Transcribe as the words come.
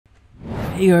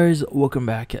Hey guys, welcome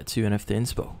back to NFT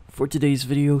Inspo. For today's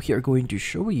video, we are going to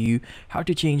show you how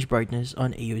to change brightness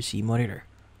on AOC monitor.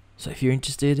 So if you're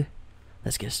interested,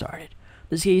 let's get started. In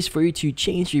this case, for you to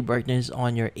change the brightness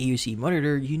on your AOC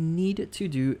monitor, you need to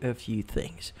do a few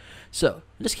things. So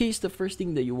in this case, the first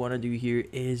thing that you want to do here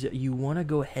is you want to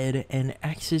go ahead and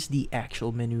access the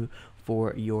actual menu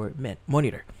for your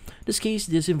monitor. In this case,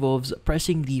 this involves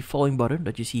pressing the following button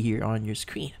that you see here on your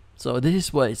screen. So this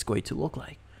is what it's going to look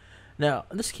like. Now,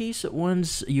 in this case,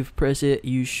 once you've pressed it,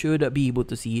 you should be able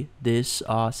to see this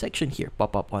section here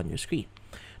pop up on your screen.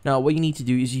 Now, what you need to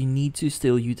do is you need to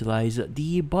still utilize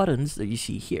the buttons that you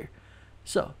see here.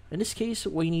 So, in this case,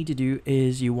 what you need to do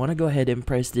is you want to go ahead and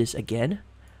press this again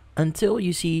until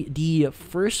you see the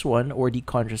first one or the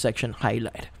contrast section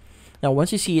highlight. Now,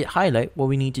 once you see it highlight, what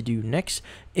we need to do next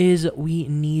is we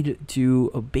need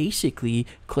to basically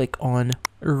click on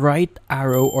right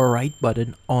arrow or right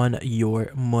button on your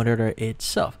monitor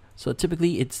itself. So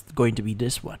typically it's going to be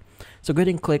this one. So go ahead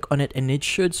and click on it and it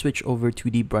should switch over to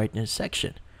the brightness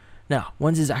section. Now,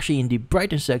 once it's actually in the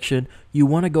brightness section, you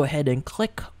want to go ahead and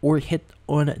click or hit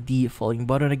on the following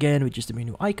button again, which is the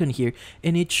menu icon here,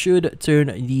 and it should turn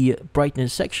the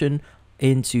brightness section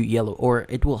into yellow, or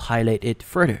it will highlight it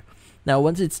further. Now,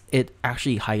 once it's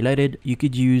actually highlighted, you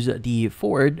could use the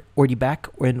forward or the back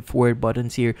and forward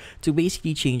buttons here to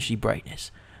basically change the brightness.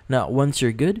 Now, once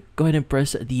you're good, go ahead and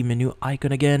press the menu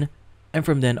icon again. And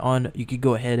from then on, you could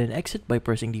go ahead and exit by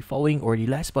pressing the following or the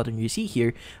last button you see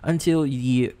here until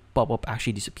the pop-up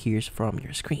actually disappears from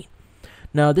your screen.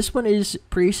 Now, this one is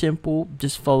pretty simple.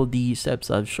 Just follow the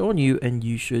steps I've shown you and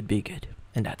you should be good.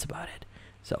 And that's about it.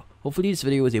 So, hopefully this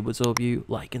video was able to help you.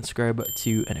 Like and subscribe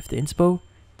to NFT Inspo.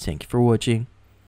 Thank you for watching.